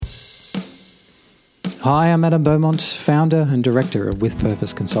Hi, I'm Adam Beaumont, founder and director of With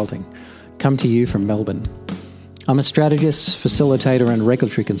Purpose Consulting. Come to you from Melbourne. I'm a strategist, facilitator and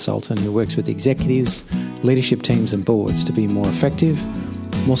regulatory consultant who works with executives, leadership teams and boards to be more effective,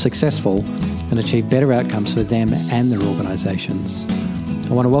 more successful and achieve better outcomes for them and their organisations.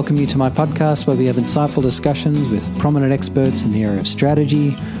 I want to welcome you to my podcast where we have insightful discussions with prominent experts in the area of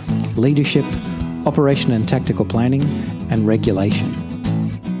strategy, leadership, operation and tactical planning, and regulation.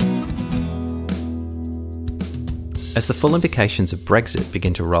 As the full implications of Brexit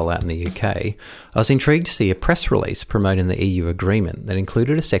begin to roll out in the UK, I was intrigued to see a press release promoting the EU agreement that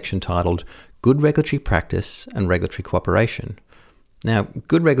included a section titled Good Regulatory Practice and Regulatory Cooperation. Now,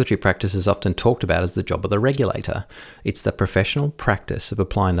 good regulatory practice is often talked about as the job of the regulator. It's the professional practice of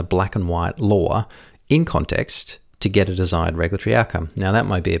applying the black and white law in context to get a desired regulatory outcome. Now, that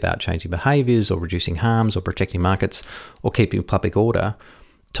might be about changing behaviours or reducing harms or protecting markets or keeping public order.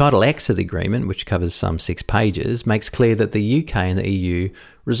 Title X of the agreement, which covers some 6 pages, makes clear that the UK and the EU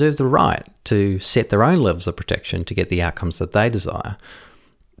reserve the right to set their own levels of protection to get the outcomes that they desire.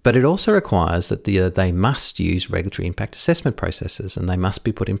 But it also requires that they must use regulatory impact assessment processes and they must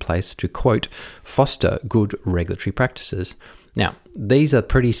be put in place to, quote, foster good regulatory practices. Now, these are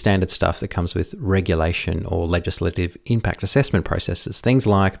pretty standard stuff that comes with regulation or legislative impact assessment processes. Things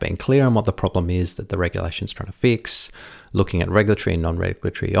like being clear on what the problem is that the regulation is trying to fix, looking at regulatory and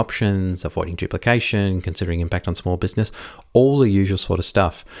non-regulatory options, avoiding duplication, considering impact on small business, all the usual sort of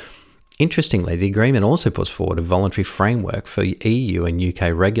stuff. Interestingly, the agreement also puts forward a voluntary framework for EU and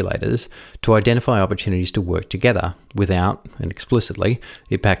UK regulators to identify opportunities to work together without, and explicitly,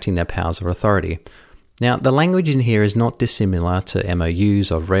 impacting their powers or authority. Now, the language in here is not dissimilar to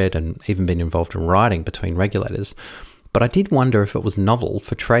MOUs I've read and even been involved in writing between regulators, but I did wonder if it was novel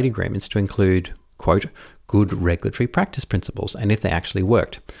for trade agreements to include, quote, good regulatory practice principles, and if they actually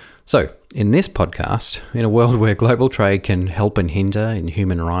worked. So, in this podcast, in a world where global trade can help and hinder in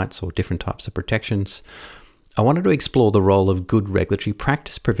human rights or different types of protections, I wanted to explore the role of good regulatory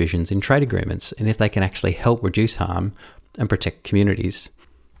practice provisions in trade agreements and if they can actually help reduce harm and protect communities.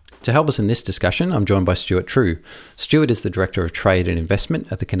 To help us in this discussion, I'm joined by Stuart True. Stuart is the Director of Trade and Investment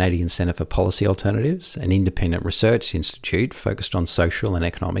at the Canadian Centre for Policy Alternatives, an independent research institute focused on social and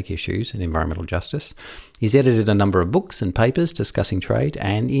economic issues and environmental justice. He's edited a number of books and papers discussing trade,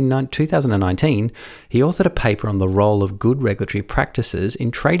 and in 2019, he authored a paper on the role of good regulatory practices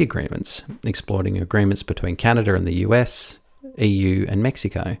in trade agreements, exploring agreements between Canada and the US, EU and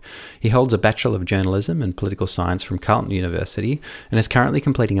Mexico. He holds a Bachelor of Journalism and Political Science from Carleton University and is currently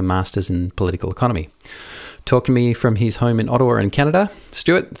completing a Master's in Political Economy. Talking to me from his home in Ottawa in Canada,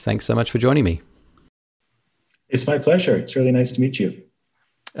 Stuart, thanks so much for joining me. It's my pleasure. It's really nice to meet you.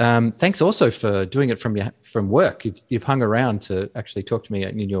 Thanks also for doing it from work. You've hung around to actually talk to me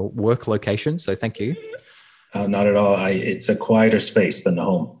in your work location, so thank you. Not at all. It's a quieter space than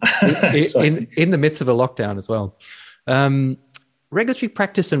home. in the midst of a lockdown as well. Regulatory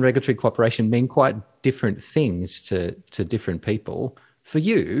practice and regulatory cooperation mean quite different things to different people. For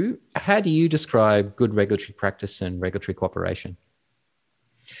you, how do you describe good regulatory practice and regulatory cooperation?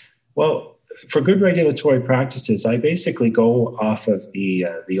 Well, for good regulatory practices, I basically go off of the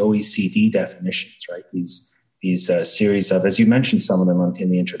OECD definitions, right? These series of, as you mentioned, some of them in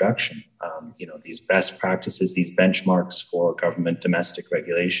the introduction. These best practices, these benchmarks for government domestic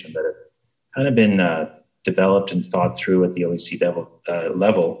regulation that have kind of been developed and thought through at the OECD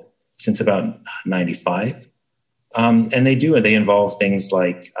level since about 95. And they involve things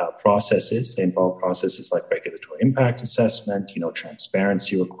like processes. They involve processes like regulatory impact assessment,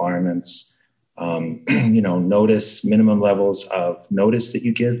 transparency requirements, notice, minimum levels of notice that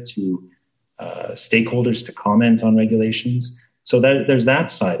you give to stakeholders to comment on regulations. So there's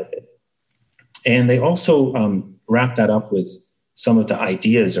that side of it. And they also wrap that up with some of the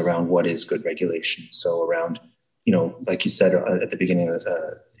ideas around what is good regulation. So around, like you said at the beginning of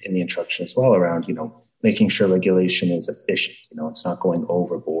in the introduction as well, around, making sure regulation is efficient. It's not going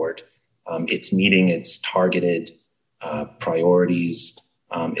overboard. It's meeting its targeted priorities.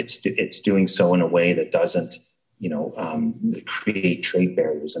 It's doing so in a way that doesn't, create trade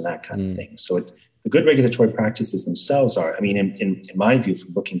barriers and that kind of thing. So it's the good regulatory practices themselves are, in my view,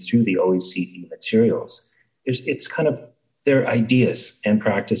 from looking through the OECD materials, it's kind of, they're ideas and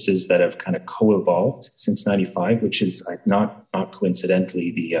practices that have kind of co-evolved since 95, which is not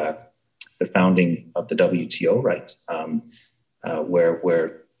coincidentally the founding of the WTO, right?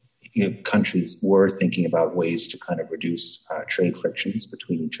 Where countries were thinking about ways to kind of reduce trade frictions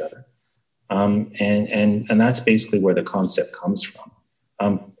between each other. And that's basically where the concept comes from.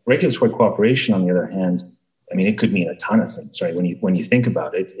 Regulatory cooperation, on the other hand, it could mean a ton of things, right? When you think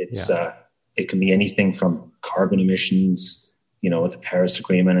about it, it's It can be anything from carbon emissions, with the Paris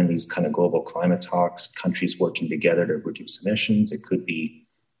Agreement and these kind of global climate talks, countries working together to reduce emissions. It could be,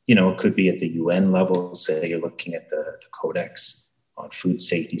 it could be at the UN level. Say you're looking at the Codex on food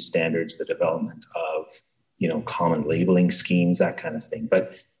safety standards, the development of, common labeling schemes, that kind of thing.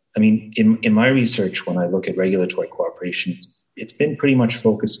 But I mean, in my research, when I look at regulatory cooperation, it's been pretty much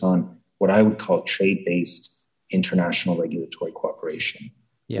focused on what I would call trade-based international regulatory cooperation,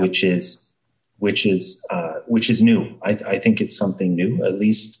 which is new. I think it's something new, at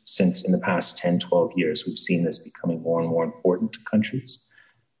least since in the past 10, 12 years, we've seen this becoming more and more important to countries.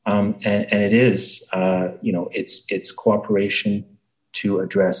 And it is, it's cooperation to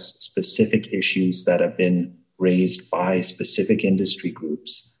address specific issues that have been raised by specific industry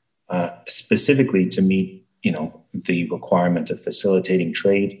groups, specifically to meet, the requirement of facilitating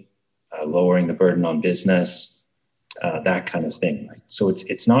trade, lowering the burden on business, that kind of thing. Right? So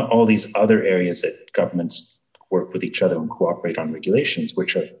it's not all these other areas that governments work with each other and cooperate on regulations,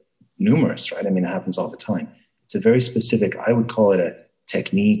 which are numerous, right? I mean, it happens all the time. It's a very specific, I would call it a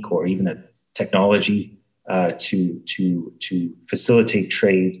technique or even a technology to facilitate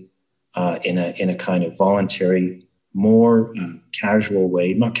trade in a kind of voluntary, more casual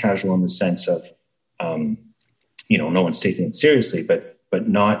way. Not casual in the sense of no one's taking it seriously, but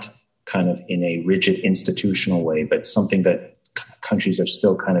not kind of in a rigid institutional way, but something that countries are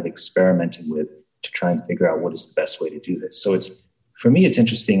still kind of experimenting with to try and figure out what is the best way to do this. So for me, it's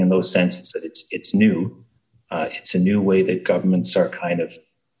interesting in those senses that it's new. It's a new way that governments are kind of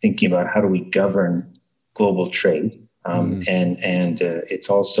thinking about how do we govern global trade. And it's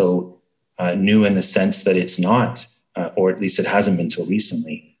also new in the sense that it's not, or at least it hasn't been till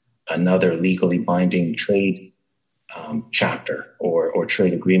recently, another legally binding trade chapter or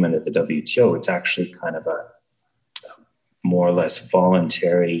trade agreement at the WTO. It's actually kind of a more or less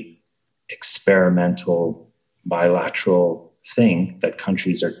voluntary, experimental, bilateral thing that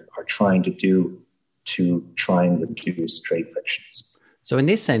countries are trying to do to try and reduce trade frictions. So in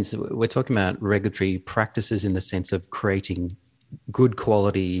this sense, we're talking about regulatory practices in the sense of creating good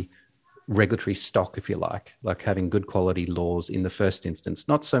quality regulatory stock, if you like having good quality laws in the first instance,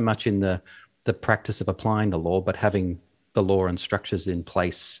 not so much in the practice of applying the law, but having the law and structures in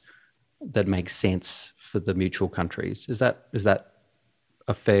place that make sense for the mutual countries. Is that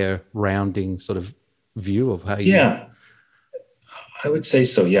a fair rounding sort of view of how you... Yeah, I would say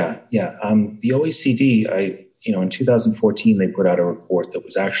so. Yeah. The OECD, in 2014, they put out a report that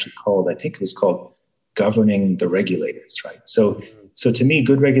was actually called, I think it was called Governing the Regulators, right? So to me,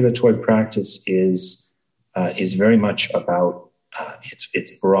 good regulatory practice is very much about,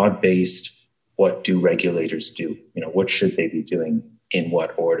 it's broad-based. What do regulators do? What should they be doing? In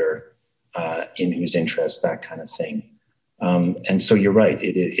what order? In whose interest? That kind of thing. And so you're right.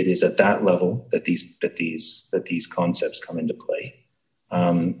 It is at that level that these concepts come into play.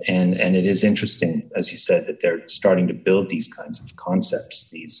 And it is interesting, as you said, that they're starting to build these kinds of concepts,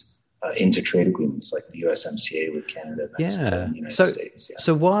 these into trade agreements like the USMCA with Canada, Mexico, and the United States. Yeah.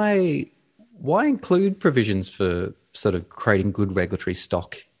 So why include provisions for sort of creating good regulatory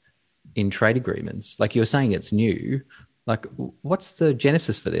stock in trade agreements? Like you were saying, it's new. Like, what's the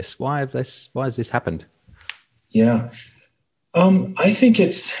genesis for this? Why has this happened? Yeah, I think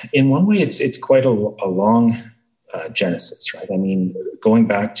in one way it's quite a long genesis, right? I mean, going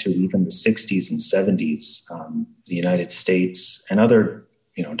back to even the 60s and 70s, the United States and other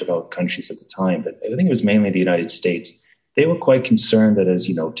developed countries at the time, but I think it was mainly the United States. They were quite concerned that as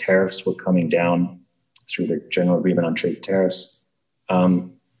tariffs were coming down through the General Agreement on Trade Tariffs,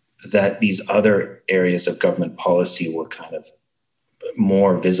 that these other areas of government policy were kind of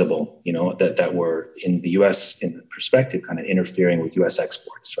more visible, that were in the U.S. in the perspective kind of interfering with U.S.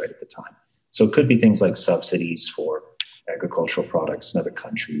 exports right at the time. So it could be things like subsidies for agricultural products in other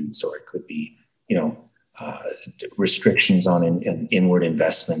countries, or it could be, restrictions on inward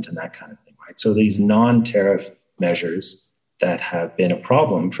investment and that kind of thing, right? So these non-tariff measures that have been a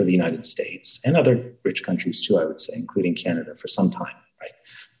problem for the United States and other rich countries too, I would say, including Canada, for some time,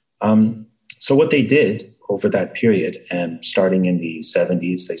 right? So what they did over that period, and starting in the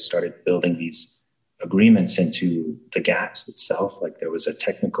 70s, they started building these agreements into the GATT itself. Like there was a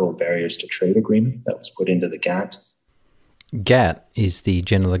technical barriers to trade agreement that was put into the GATT. GATT is the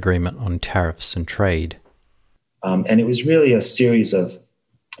General Agreement on Tariffs and Trade. And it was really a series of,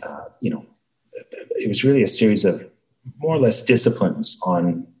 more or less disciplines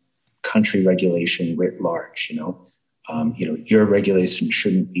on country regulation writ large. Your regulation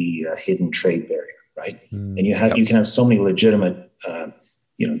shouldn't be a hidden trade barrier, right? And you can have so many legitimate,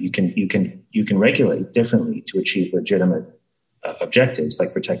 you can regulate differently to achieve legitimate objectives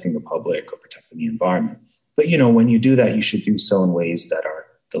like protecting the public or protecting the environment. But, you know, when you do that, you should do so in ways that are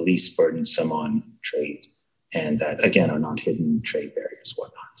the least burdensome on trade and that, again, are not hidden trade barriers,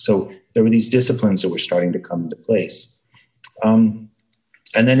 whatnot. So there were these disciplines that were starting to come into place.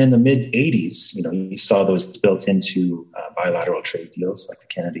 And then in the mid-'80s, you know, you saw those built into bilateral trade deals like the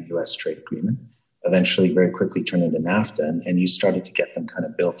Canada-US trade agreement, eventually very quickly turned into NAFTA, and you started to get them kind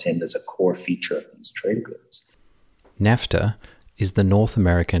of built in as a core feature of these trade agreements. NAFTA is the North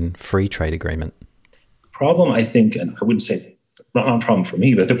American Free Trade Agreement. Problem, I think, and I wouldn't say, not a problem for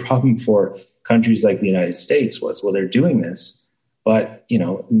me, but the problem for countries like the United States was, well, they're doing this, but, you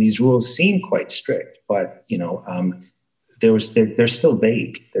know, these rules seem quite strict, but, you know, they're still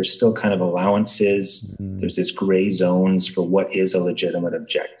vague. There's still kind of allowances. There's this gray zones for what is a legitimate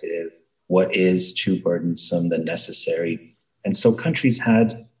objective, what is too burdensome than necessary. And so countries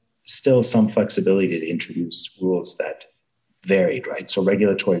had still some flexibility to introduce rules that varied, right? So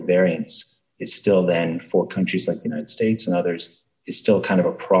regulatory variance is still then, for countries like the United States and others, is still kind of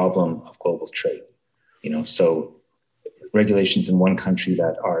a problem of global trade. You know, so regulations in one country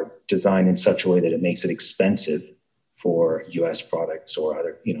that are designed in such a way that it makes it expensive for US products or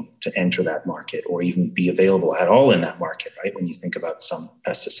other, you know, to enter that market or even be available at all in that market, right? When you think about some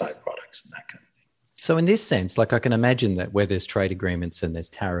pesticide products and that kind of thing. So in this sense, like I can imagine that where there's trade agreements and there's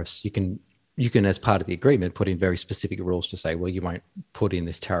tariffs, you can, as part of the agreement, put in very specific rules to say, well, you won't put in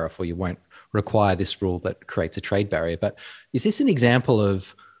this tariff or you won't require this rule that creates a trade barrier. But is this an example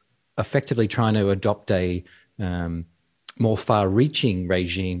of effectively trying to adopt a more far-reaching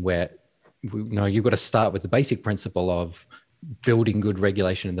regime where, no, you've got to start with the basic principle of building good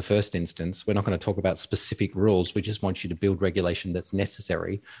regulation in the first instance. We're not going to talk about specific rules. We just want you to build regulation that's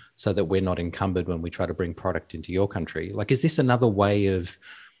necessary so that we're not encumbered when we try to bring product into your country. Like, is this another way of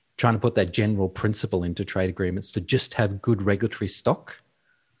trying to put that general principle into trade agreements to just have good regulatory stock?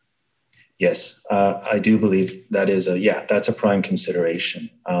 Yes, I do believe that is that's a prime consideration.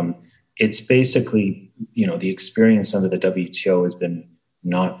 It's basically, you know, the experience under the WTO has been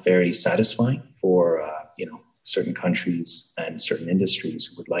not very satisfying for, you know, certain countries and certain industries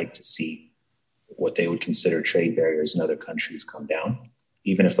who would like to see what they would consider trade barriers in other countries come down,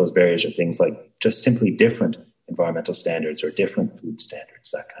 even if those barriers are things like just simply different environmental standards or different food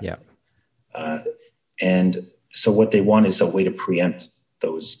standards, that kind of thing. And so what they want is a way to preempt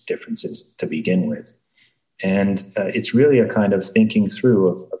those differences to begin with. And it's really a kind of thinking through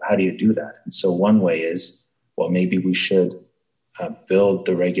of how do you do that? And so one way is, well, maybe we should build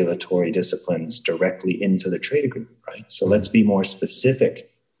the regulatory disciplines directly into the trade agreement, right? So let's be more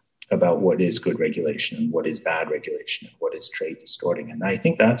specific about what is good regulation and what is bad regulation and what is trade distorting. And I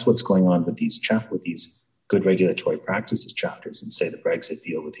think that's what's going on with these good regulatory practices chapters in, say, the Brexit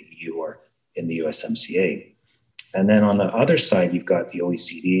deal with the EU or in the USMCA. And then on the other side, you've got the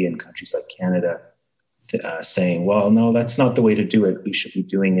OECD and countries like Canada saying, well, no, that's not the way to do it. We should be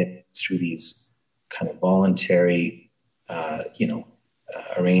doing it through these kind of voluntary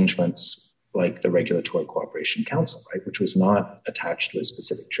arrangements like the Regulatory Cooperation Council, right, which was not attached to a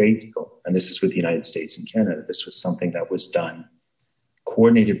specific trade deal. And this is with the United States and Canada. This was something that was done,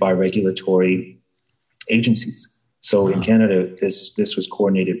 coordinated by regulatory agencies. So in Canada, this was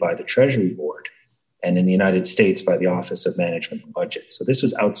coordinated by the Treasury Board, and in the United States by the Office of Management and Budget. So this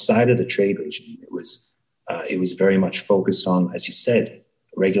was outside of the trade regime. It was very much focused on, as you said,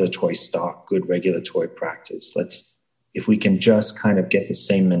 regulatory stock, good regulatory practice. If we can just kind of get the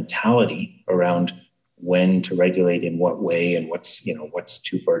same mentality around when to regulate in what way and what's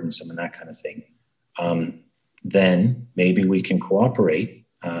too burdensome and that kind of thing, then maybe we can cooperate.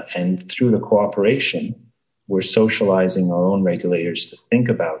 And through the cooperation, we're socializing our own regulators to think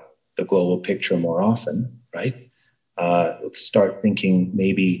about the global picture more often, right? Start thinking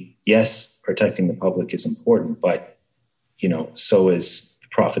maybe, yes, protecting the public is important, but, you know, so is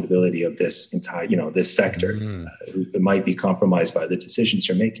profitability of this entire, this sector. It might be compromised by the decisions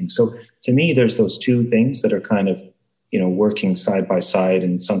you're making. So to me, there's those two things that are kind of, working side by side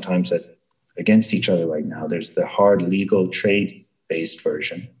and sometimes against each other right now. There's the hard legal trade-based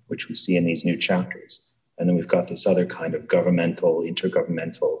version, which we see in these new chapters. And then we've got this other kind of governmental,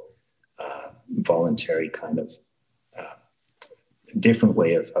 intergovernmental, voluntary kind of different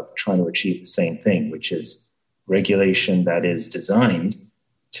way of trying to achieve the same thing, which is regulation that is designed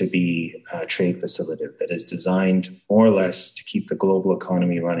to be trade facilitative, that is designed more or less to keep the global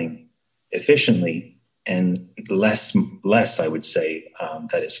economy running efficiently, and less, I would say,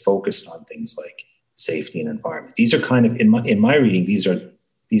 that is focused on things like safety and environment. These are kind of, in my reading, these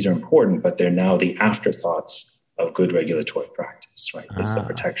are important, but they're now the afterthoughts of good regulatory practice, right? It's the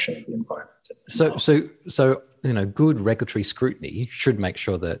protection of the environment. So good regulatory scrutiny should make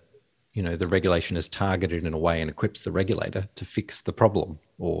sure that, the regulation is targeted in a way and equips the regulator to fix the problem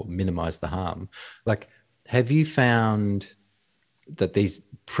or minimize the harm. Like, have you found that these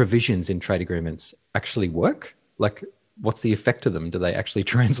provisions in trade agreements actually work? Like, what's the effect of them? Do they actually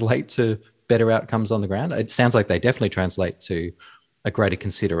translate to better outcomes on the ground? It sounds like they definitely translate to a greater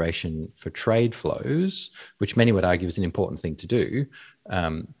consideration for trade flows, which many would argue is an important thing to do.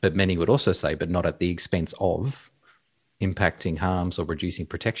 But many would also say, but not at the expense of impacting harms or reducing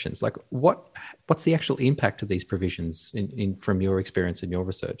protections. Like, what's the actual impact of these provisions from your experience and your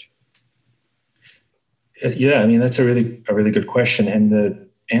research? Yeah, I mean, that's a really good question. And the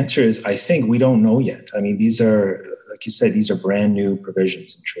answer is, I think we don't know yet. I mean, these are, like you said, these are brand new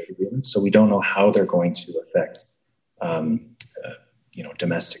provisions in trade agreements. So we don't know how they're going to affect,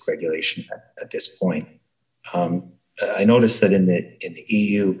 domestic regulation at this point. I noticed that in the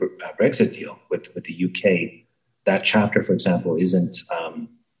EU Brexit deal with the UK, that chapter, for example, isn't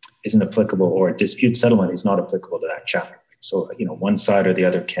applicable, or dispute settlement is not applicable to that chapter. So, one side or the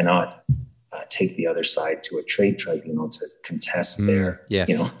other cannot take the other side to a trade tribunal to contest their,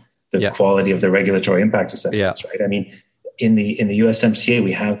 quality of the regulatory impact assessments, right? I mean, in the USMCA,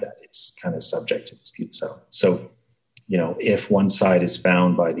 we have that. It's kind of subject to dispute settlement. So, if one side is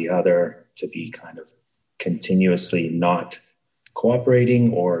found by the other to be kind of continuously not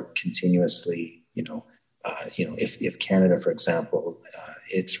cooperating or continuously, if Canada, for example,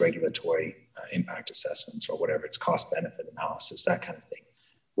 its regulatory impact assessments or whatever, its cost benefit analysis, that kind of thing,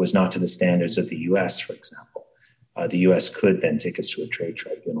 was not to the standards of the US, for example, the US could then take us to a trade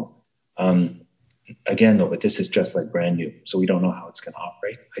tribunal. Again, though, but this is just like brand new, so we don't know how it's going to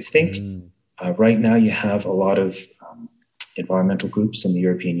operate. I think right now you have a lot of environmental groups in the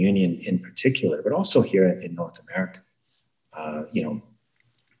European Union in particular, but also here in North America,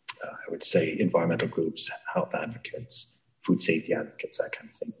 I would say environmental groups, health advocates, food safety advocates, that kind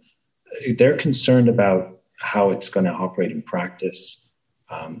of thing. They're concerned about how it's going to operate in practice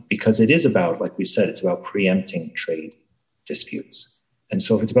because it is about, like we said, it's about preempting trade disputes. And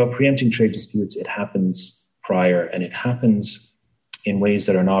so if it's about preempting trade disputes, it happens prior and it happens in ways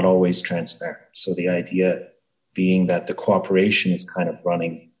that are not always transparent. So the idea being that the cooperation is kind of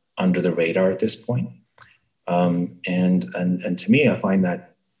running under the radar at this point. And to me, I find that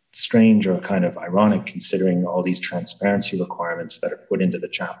strange or kind of ironic, considering all these transparency requirements that are put into the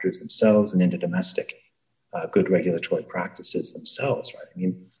chapters themselves and into domestic good regulatory practices themselves, right? I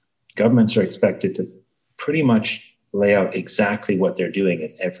mean, governments are expected to pretty much lay out exactly what they're doing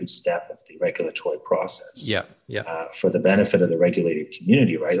at every step of the regulatory process. For the benefit of the regulated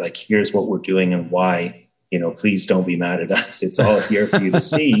community, right? Like, here's what we're doing and why, please don't be mad at us. It's all here for you to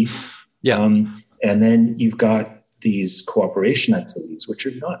see. And then you've got these cooperation activities, which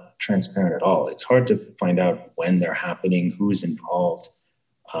are not transparent at all. It's hard to find out when they're happening, who's involved,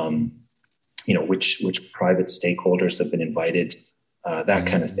 which private stakeholders have been invited, that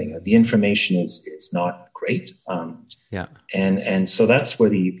kind of thing. The information is not great. And so that's where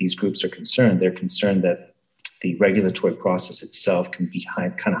these groups are concerned. They're concerned that the regulatory process itself can be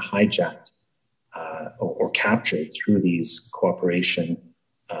kind of hijacked or captured through these cooperation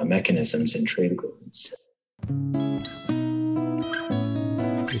mechanisms in trade agreements.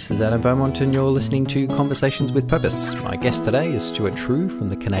 This is Adam Beaumont and you're listening to Conversations with Purpose. My guest today is Stuart True from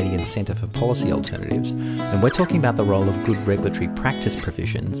the Canadian Centre for Policy Alternatives, and we're talking about the role of good regulatory practice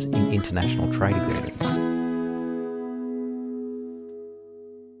provisions in international trade agreements.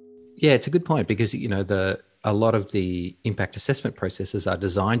 Yeah, it's a good point because, a lot of the impact assessment processes are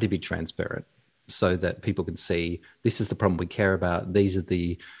designed to be transparent so that people can see this is the problem we care about,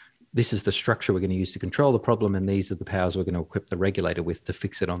 this is the structure we're going to use to control the problem, and these are the powers we're going to equip the regulator with to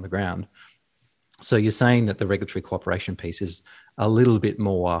fix it on the ground. So you're saying that the regulatory cooperation piece is a little bit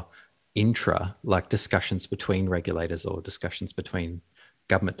more like discussions between regulators or discussions between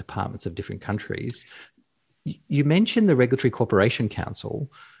government departments of different countries. You mentioned the Regulatory Cooperation Council,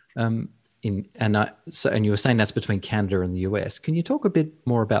 and you were saying that's between Canada and the US. Can you talk a bit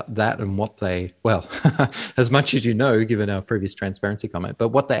more about that and what as much as you know, given our previous transparency comment, but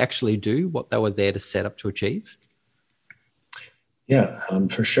what they actually do, what they were there to set up to achieve? Yeah,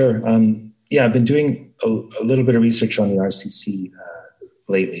 for sure. I've been doing a little bit of research on the RCC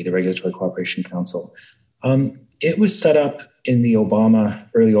lately, the Regulatory Cooperation Council. It was set up in the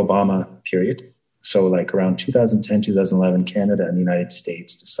early Obama period. So like around 2010, 2011, Canada and the United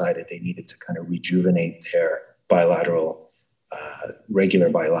States decided they needed to kind of rejuvenate their regular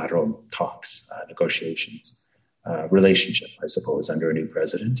bilateral talks, negotiations, relationship, I suppose, under a new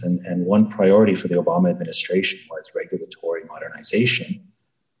president. And one priority for the Obama administration was regulatory modernization.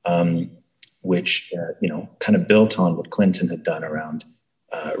 which, kind of built on what Clinton had done around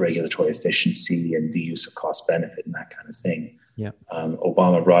regulatory efficiency and the use of cost benefit and that kind of thing. Yeah.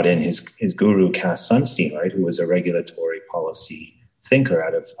 Obama brought in his guru, Cass Sunstein, right, who was a regulatory policy thinker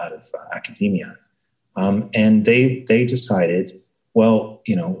out of academia. And they decided, well,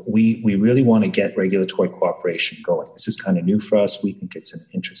 we really want to get regulatory cooperation going. This is kind of new for us. We think it's an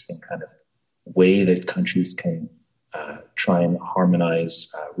interesting kind of way that countries can try and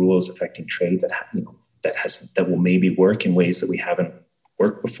harmonize rules affecting trade that will maybe work in ways that we haven't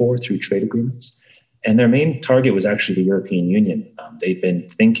worked before through trade agreements. And their main target was actually the European Union. They'd been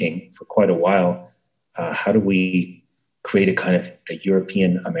thinking for quite a while, how do we create a kind of a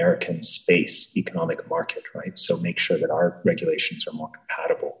European-American space economic market, right? So make sure that our regulations are more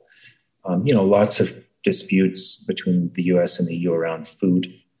compatible. Lots of disputes between the US and the EU around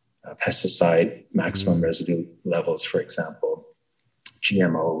food, pesticide, maximum residue levels, for example,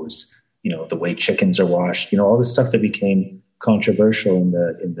 GMOs, the way chickens are washed, all the stuff that became controversial in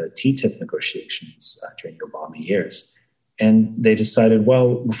the TTIP negotiations during the Obama years. And they decided,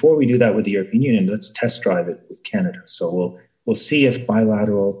 well, before we do that with the European Union, let's test drive it with Canada. So we'll see if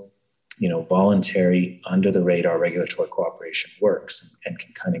bilateral, voluntary, under the radar regulatory cooperation works and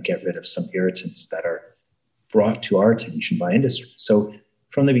can kind of get rid of some irritants that are brought to our attention by industry. So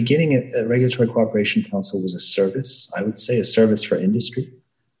from the beginning, a Regulatory Cooperation Council was a service, I would say, a service for industry.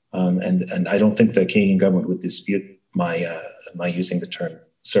 And I don't think the Canadian government would dispute my using the term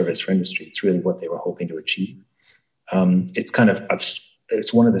service for industry. It's really what they were hoping to achieve.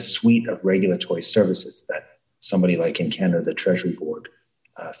 It's one of the suite of regulatory services that somebody like in Canada, the Treasury Board,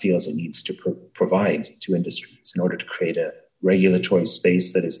 feels it needs to provide to industries in order to create a regulatory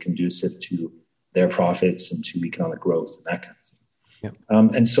space that is conducive to their profits and to economic growth and that kind of thing. Yeah.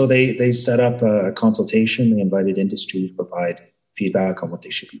 And so they set up a consultation. They invited industry to provide feedback on what they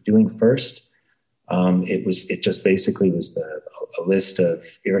should be doing first. It just basically was a list of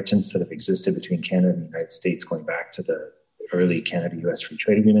irritants that have existed between Canada and the United States going back to the early Canada-US Free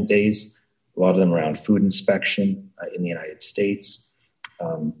Trade Agreement days. A lot of them around food inspection in the United States.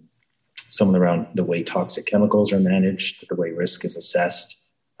 Some of them around the way toxic chemicals are managed, the way risk is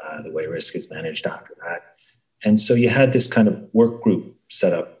assessed, the way risk is managed after that. And so you had this kind of work group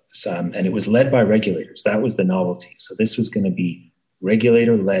set up, and it was led by regulators. That was the novelty. So this was going to be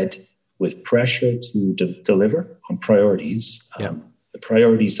regulator-led with pressure to deliver on priorities, the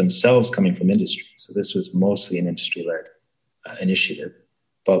priorities themselves coming from industry. So this was mostly an industry-led initiative,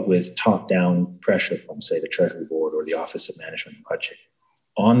 but with top-down pressure from, say, the Treasury Board or the Office of Management and Budget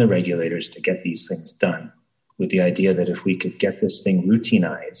on the regulators to get these things done, with the idea that if we could get this thing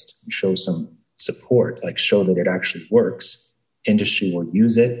routinized and show some support, like show that it actually works, industry will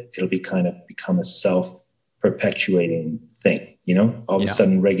use it. It'll become a self-perpetuating thing. All of a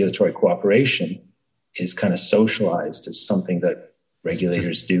sudden regulatory cooperation is kind of socialized as something that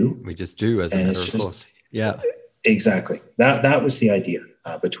regulators do. We just do as a matter of course. Yeah, exactly. That was the idea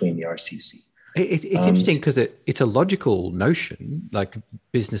between the RCC. It's interesting because it's a logical notion. Like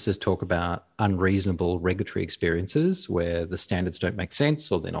businesses talk about unreasonable regulatory experiences where the standards don't make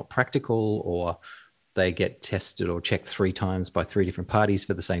sense or they're not practical or they get tested or checked 3 times by 3 different parties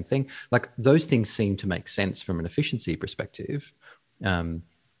for the same thing. Like those things seem to make sense from an efficiency perspective. And,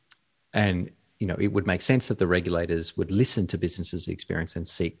 it would make sense that the regulators would listen to businesses' experience and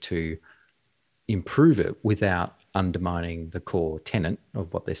seek to improve it without undermining the core tenet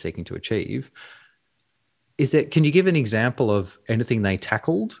of what they're seeking to achieve. Can you give an example of anything they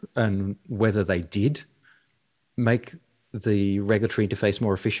tackled and whether they did make the regulatory interface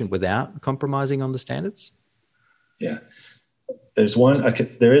more efficient without compromising on the standards? Yeah. There is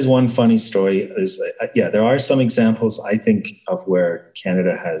one funny story. There are some examples, I think, of where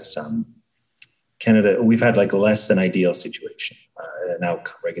Canada has, we've had like a less than ideal situation, an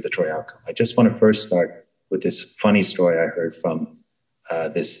outcome, regulatory outcome. I just want to first start with this funny story I heard from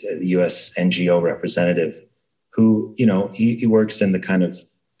this US NGO representative who, he works in the kind of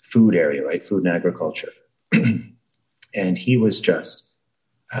food area, right? Food and agriculture. And he was just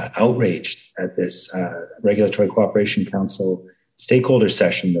outraged at this Regulatory Cooperation Council stakeholder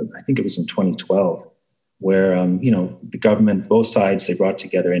session that I think it was in 2012, where, the government, both sides, they brought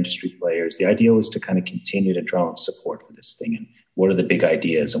together industry players. The idea was to kind of continue to draw up support for this thing. And what are the big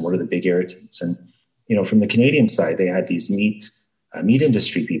ideas and what are the big irritants? And, from the Canadian side, they had these meat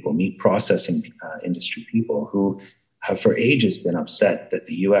industry people, meat processing industry people who have for ages been upset that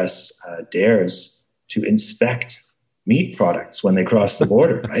the US dares to inspect meat products when they cross the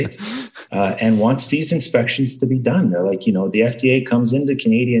border, right? And wants these inspections to be done. They're like, the FDA comes into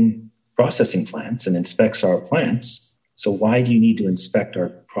Canadian processing plants and inspects our plants. So why do you need to inspect our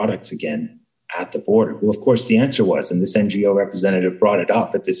products again at the border? Well, of course, the answer was, and this NGO representative brought it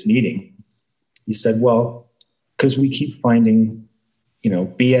up at this meeting. He said, well, because we keep finding,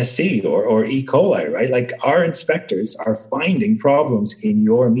 BSE or E. coli, right? Like our inspectors are finding problems in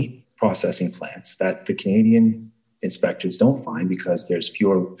your meat processing plants that the Canadian inspectors don't find because there's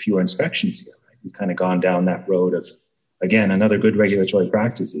fewer inspections here, right? We've kind of gone down that road of, again, another good regulatory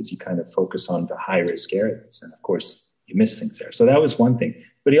practice is you kind of focus on the high risk areas. And of course, you miss things there. So that was one thing.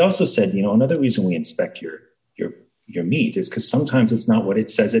 But he also said, another reason we inspect your meat is because sometimes it's not what it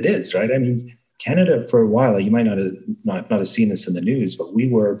says it is, right? I mean, Canada, for a while, you might not have seen this in the news, but we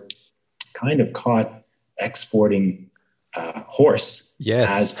were kind of caught exporting horse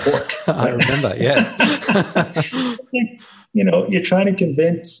as pork. I remember, yes. You're trying to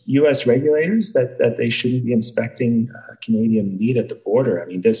convince U.S. regulators that they shouldn't be inspecting Canadian meat at the border. I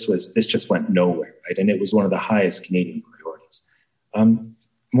mean, this just went nowhere, right? And it was one of the highest Canadian priorities.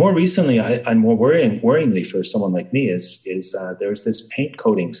 More recently, and more worryingly for someone like me, is there's this paint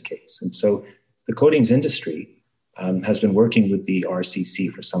coatings case, and so the coatings industry has been working with the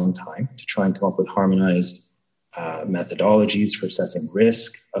RCC for some time to try and come up with harmonized methodologies for assessing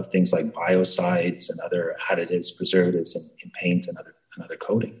risk of things like biocides and other additives, preservatives in paint and other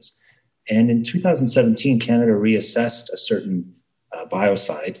coatings. And in 2017, Canada reassessed a certain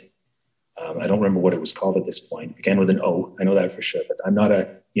biocide. I don't remember what it was called at this point. It began with an O. I know that for sure, but I'm not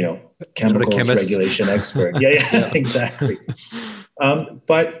a chemicals regulation expert. Yeah, exactly.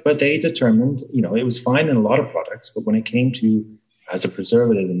 But they determined, it was fine in a lot of products, but when it came to as a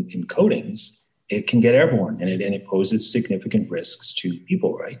preservative in coatings, it can get airborne and it poses significant risks to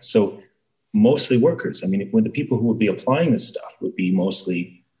people, right? So mostly workers. I mean, when the people who would be applying this stuff would be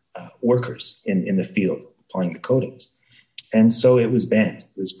mostly workers in the field applying the coatings. And so it was banned,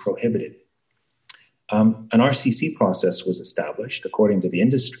 it was prohibited. An RCC process was established according to the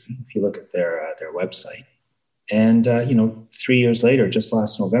industry, if you look at their website. And, 3 years later, just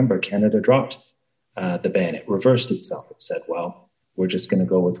last November, Canada dropped the ban. It reversed itself. It said, well, we're just going to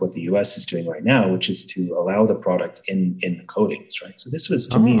go with what the U.S. is doing right now, which is to allow the product in the coatings, right? So this was,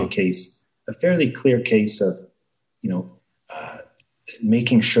 to me, a fairly clear case of,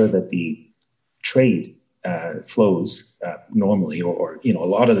 making sure that the trade flows normally, or a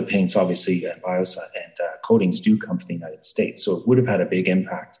lot of the paints, obviously, and biocide and coatings do come from the United States. So it would have had a big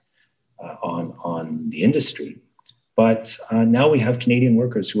impact on the industry. But now we have Canadian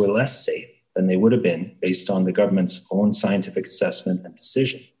workers who are less safe than they would have been based on the government's own scientific assessment and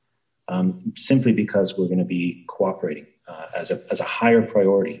decision, simply because we're going to be cooperating as a higher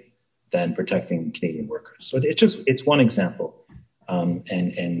priority than protecting Canadian workers. So it's one example.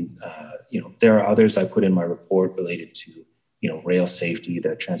 There are others I put in my report related to, rail safety,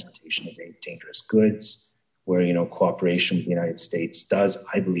 the transportation of dangerous goods, where, cooperation with the United States does,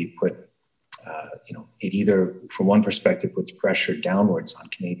 I believe, put, it either, from one perspective, puts pressure downwards on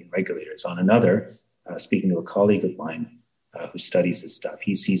Canadian regulators. On another, speaking to a colleague of mine who studies this stuff,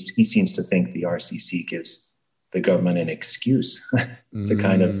 he seems to think the RCC gives the government an excuse to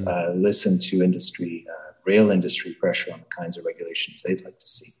kind of listen to industry, rail industry pressure on the kinds of regulations they'd like to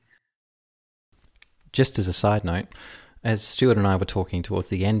see. Just as a side note, as Stuart and I were talking towards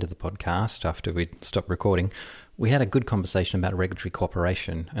the end of the podcast, after we stopped recording, we had a good conversation about regulatory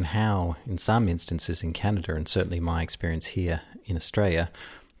cooperation and how, in some instances in Canada, and certainly my experience here in Australia,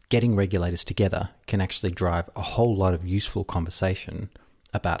 getting regulators together can actually drive a whole lot of useful conversation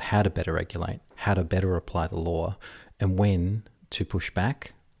about how to better regulate, how to better apply the law, and when to push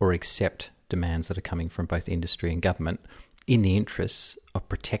back or accept demands that are coming from both industry and government in the interests of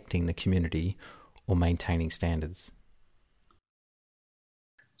protecting the community or maintaining standards.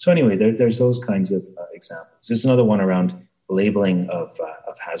 So anyway, there's those kinds of examples. There's another one around labeling of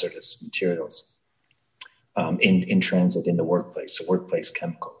hazardous materials in transit in the workplace, so workplace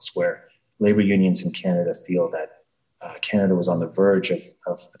chemicals, where labor unions in Canada feel that Canada was on the verge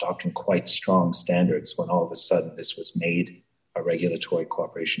of adopting quite strong standards when all of a sudden this was made a Regulatory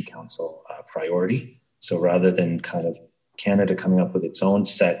Cooperation Council priority. So rather than kind of Canada coming up with its own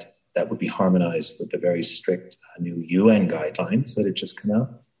set that would be harmonized with the very strict new UN guidelines that had just come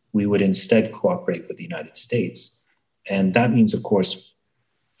out, we would instead cooperate with the United States. And that means, of course,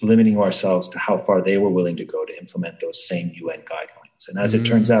 limiting ourselves to how far they were willing to go to implement those same UN guidelines. And as it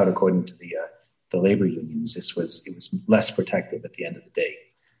turns out, according to the labor unions, it was less protective at the end of the day.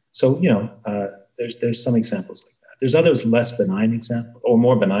 So, there's some examples like that. There's others less benign examples, or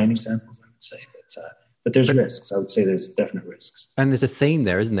more benign examples, I would say. But there's risks. I would say there's definite risks. And there's a theme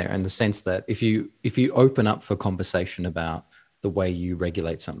there, isn't there? In the sense that if you open up for conversation about the way you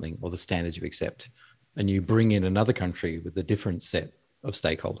regulate something or the standards you accept, and you bring in another country with a different set of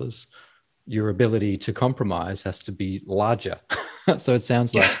stakeholders, your ability to compromise has to be larger. So it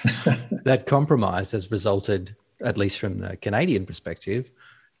sounds like that compromise has resulted, at least from the Canadian perspective,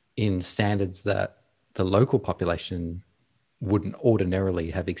 in standards that the local population wouldn't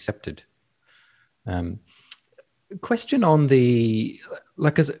ordinarily have accepted. Question on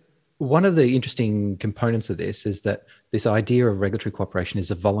because one of the interesting components of this is that this idea of regulatory cooperation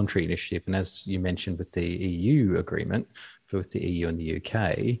is a voluntary initiative. And as you mentioned with the EU agreement, with the EU and the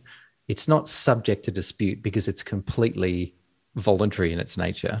UK, it's not subject to dispute because it's completely voluntary in its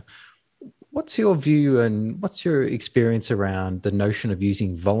nature. What's your view and what's your experience around the notion of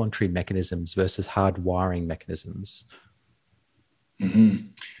using voluntary mechanisms versus hardwiring mechanisms? Mm-hmm.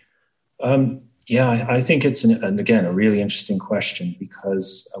 I think it's, again, a really interesting question,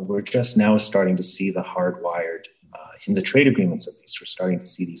 because we're just now starting to see the hardwired, in the trade agreements at least, we're starting to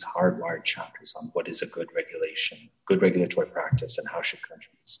see these hardwired chapters on what is a good regulation, good regulatory practice, and how should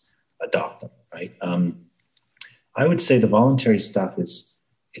countries adopt them, right? I would say the voluntary stuff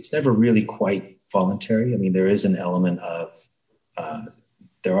it's never really quite voluntary. I mean, there is an element of,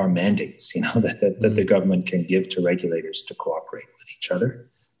 there are mandates, that the government can give to regulators to cooperate with each other.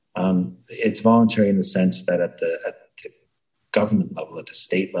 It's voluntary in the sense that at the government level, at the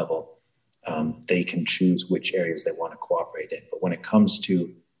state level, they can choose which areas they want to cooperate in. But when it comes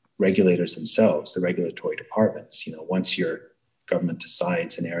to regulators themselves, the regulatory departments, once your government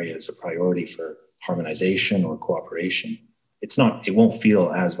decides an area is a priority for harmonization or cooperation, it won't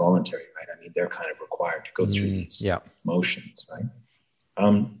feel as voluntary, right? I mean, they're kind of required to go through these motions, right?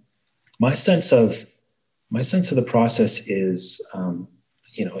 My sense of the process is,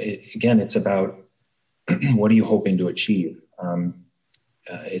 it's about what are you hoping to achieve?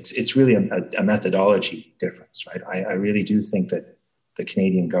 It's really a methodology difference, right? I really do think that the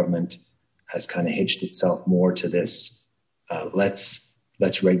Canadian government has kind of hitched itself more to this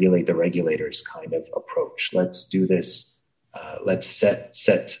let's regulate the regulators kind of approach. Let's do this. Let's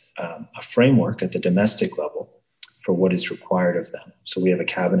set a framework at the domestic level for what is required of them. So we have a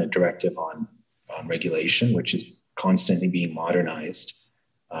cabinet directive on regulation, which is constantly being modernized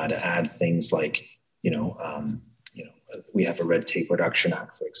to add things like, we have a Red Tape Reduction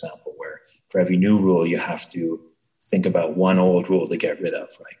Act, for example, where for every new rule, you have to think about one old rule to get rid of,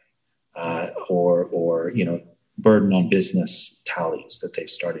 right? Or burden on business tallies that they've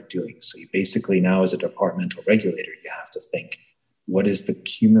started doing. So you basically now, as a departmental regulator, you have to think, what is the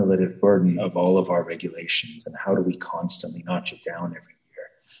cumulative burden of all of our regulations, and how do we constantly notch it down every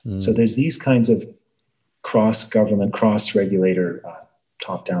year? So there's these kinds of cross-government, cross-regulator,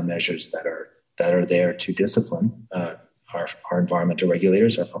 top-down measures that are there to discipline our environmental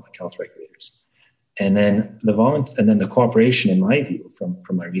regulators, our public health regulators, and then the cooperation, in my view, from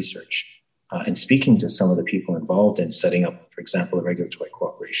my research. And speaking to some of the people involved in setting up, for example, the Regulatory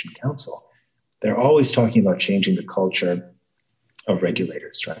Cooperation Council, they're always talking about changing the culture of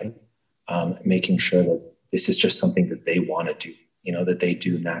regulators, right? Making sure that this is just something that they want to do, that they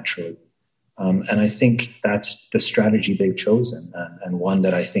do naturally. And I think that's the strategy they've chosen, and one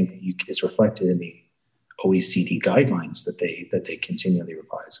that I think is reflected in the OECD guidelines that they continually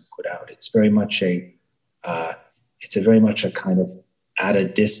revise and put out. It's very much a kind of at a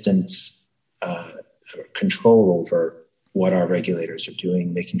distance control over what our regulators are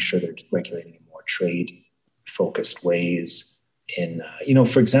doing, making sure they're regulating in more trade-focused ways.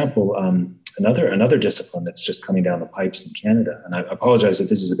 For example, another discipline that's just coming down the pipes in Canada, and I apologize if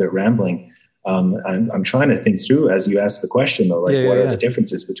this is a bit rambling. I'm trying to think through as you ask the question, though, what are the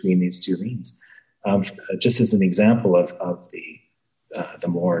differences between these two means? Just as an example of the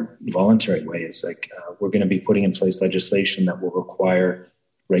more voluntary way is we're going to be putting in place legislation that will require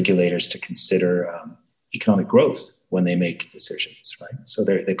regulators to consider economic growth when they make decisions, right? So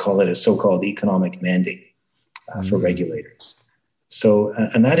they call it a so-called economic mandate for regulators. So,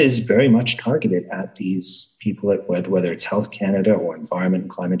 and that is very much targeted at these people, whether it's Health Canada or Environment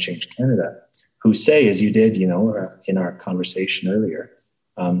and Climate Change Canada, who say, as you did, in our conversation earlier,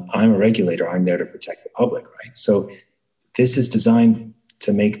 I'm a regulator, I'm there to protect the public, right? So this is designed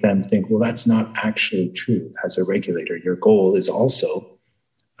to make them think, well, that's not actually true. As a regulator, your goal is also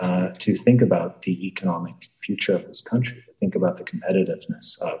to think about the economic future of this country, to think about the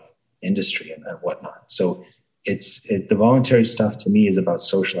competitiveness of industry and whatnot. So the voluntary stuff to me is about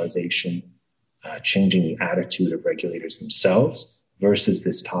socialization, changing the attitude of regulators themselves versus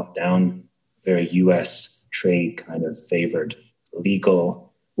this top-down, very U.S. trade kind of favored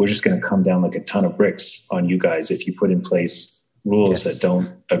legal. We're just going to come down like a ton of bricks on you guys if you put in place rules that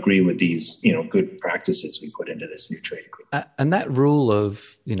don't agree with these, good practices we put into this new trade agreement. And that rule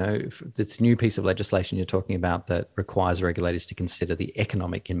of, this new piece of legislation you're talking about that requires regulators to consider the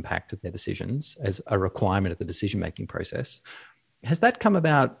economic impact of their decisions as a requirement of the decision-making process. Has that come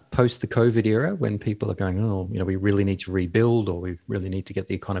about post the COVID era when people are going, we really need to rebuild, or we really need to get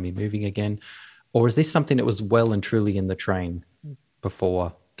the economy moving again? Or is this something that was well and truly in the train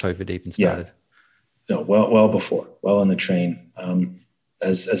before COVID even started? Yeah. No, well before, well in the train.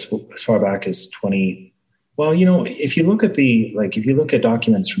 As far back as 20. Well, if you look at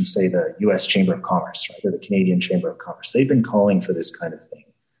documents from, say, the U.S. Chamber of Commerce, right, or the Canadian Chamber of Commerce, they've been calling for this kind of thing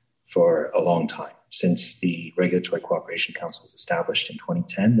for a long time. Since the Regulatory Cooperation Council was established in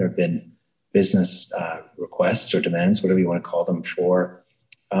 2010, there have been business requests or demands, whatever you want to call them, for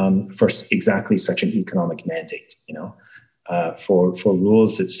exactly such an economic mandate. For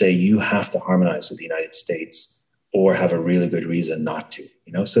rules that say you have to harmonize with the United States or have a really good reason not to.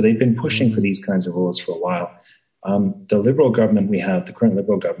 So they've been pushing for these kinds of rules for a while. The Liberal government we have, the current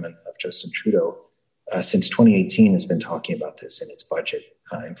Liberal government of Justin Trudeau, since 2018 has been talking about this in its budget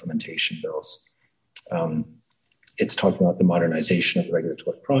implementation bills. It's talking about the modernization of the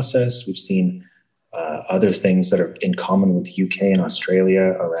regulatory process. We've seen other things that are in common with the UK and Australia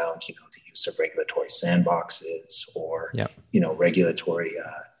around, the use of regulatory sandboxes or,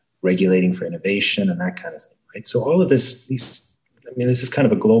 regulating for innovation and that kind of thing, right? So all of this, this is kind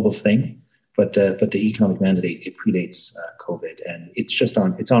of a global thing, but the economic mandate, it predates COVID, and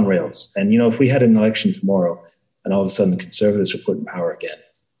it's on rails. And, if we had an election tomorrow and all of a sudden the Conservatives are put in power again,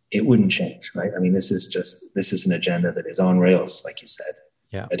 it wouldn't change, right? This is an agenda that is on rails, like you said.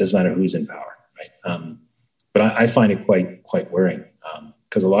 Yeah. It doesn't matter who's in power, right? But I find it quite worrying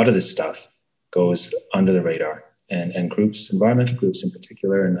because a lot of this stuff goes under the radar, and groups, environmental groups in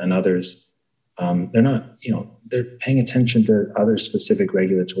particular, and others, they're not, they're paying attention to other specific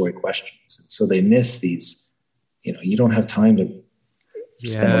regulatory questions. And so they miss these, you don't have time to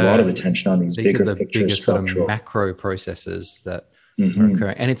spend a lot of attention on these bigger picture structural sort of macro processes that are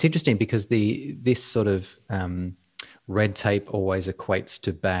occurring. And it's interesting because this sort of red tape always equates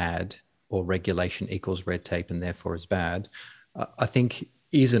to bad, or regulation equals red tape and therefore is bad, I think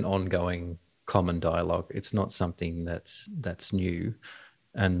is an ongoing common dialogue. It's not something that's new.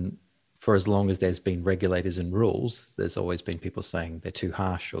 And for as long as there's been regulators and rules, there's always been people saying they're too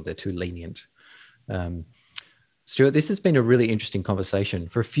harsh or they're too lenient. Stuart, this has been a really interesting conversation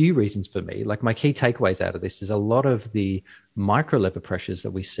for a few reasons for me. Like, my key takeaways out of this is a lot of the micro level pressures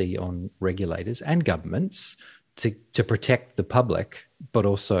that we see on regulators and governments to protect the public, but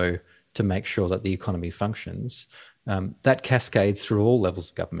also to make sure that the economy functions. That cascades through all levels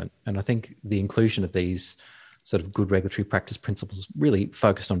of government. And I think the inclusion of these sort of good regulatory practice principles really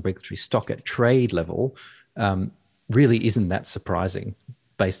focused on regulatory stock at trade level really isn't that surprising,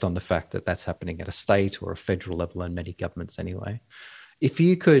 based on the fact that that's happening at a state or a federal level in many governments anyway. If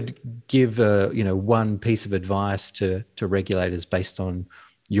you could give one piece of advice to regulators based on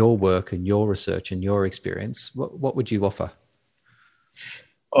your work and your research and your experience, what would you offer?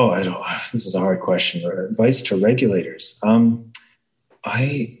 Oh, this is a hard question. Advice to regulators.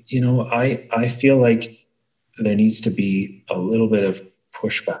 I feel like there needs to be a little bit of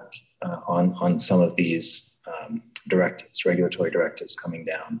pushback on some of these regulatory directives coming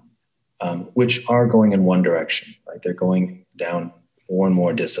down, which are going in one direction, right? They're going down more and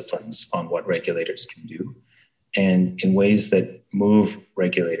more disciplines on what regulators can do, and in ways that move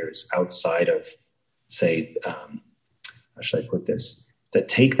regulators outside of, say, how should I put this? That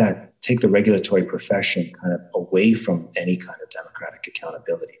take the regulatory profession kind of away from any kind of democratic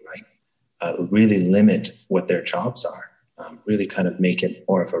accountability, right? Really limit what their jobs are, really kind of make it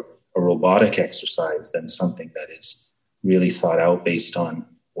more of a robotic exercise than something that is really thought out based on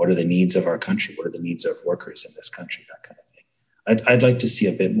what are the needs of our country, what are the needs of workers in this country, that kind of thing. I'd like to see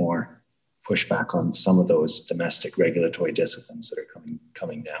a bit more pushback on some of those domestic regulatory disciplines that are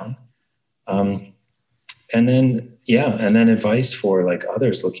coming down. And then advice for like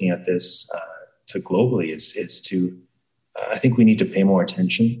others looking at this to globally is to, I think we need to pay more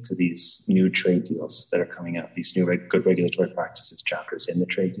attention to these new trade deals that are coming out, these new good regulatory practices chapters in the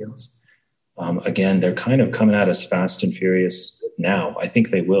trade deals. Again, they're kind of coming at us fast and furious now. I think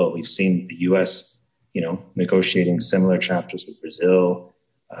they will. We've seen the US, negotiating similar chapters with Brazil,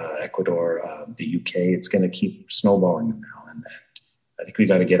 Ecuador, the UK. It's going to keep snowballing now. And I think we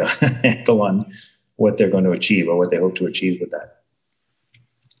got to get a handle on what they're going to achieve or what they hope to achieve with that.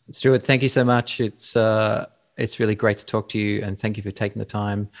 Stuart, thank you so much. It's really great to talk to you, and thank you for taking the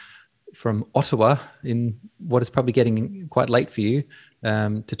time from Ottawa in what is probably getting quite late for you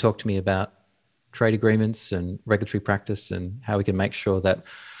to talk to me about trade agreements and regulatory practice, and how we can make sure that,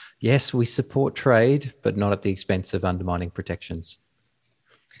 yes, we support trade, but not at the expense of undermining protections.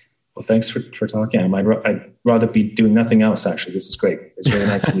 Well, thanks for talking. I'd rather be doing nothing else, actually. This is great. It's really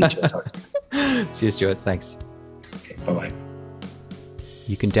nice to meet you and talk to you. Cheers, Stuart. Thanks. Okay, bye-bye.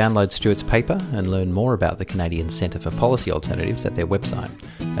 You can download Stuart's paper and learn more about the Canadian Centre for Policy Alternatives at their website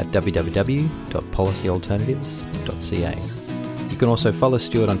at www.policyalternatives.ca. You can also follow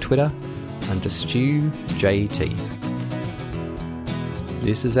Stuart on Twitter under StuJT.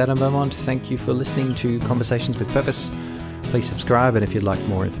 This is Adam Beaumont. Thank you for listening to Conversations with Purpose. Please subscribe, and if you'd like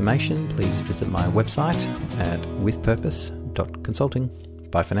more information, please visit my website at withpurpose.consulting.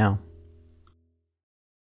 Bye for now.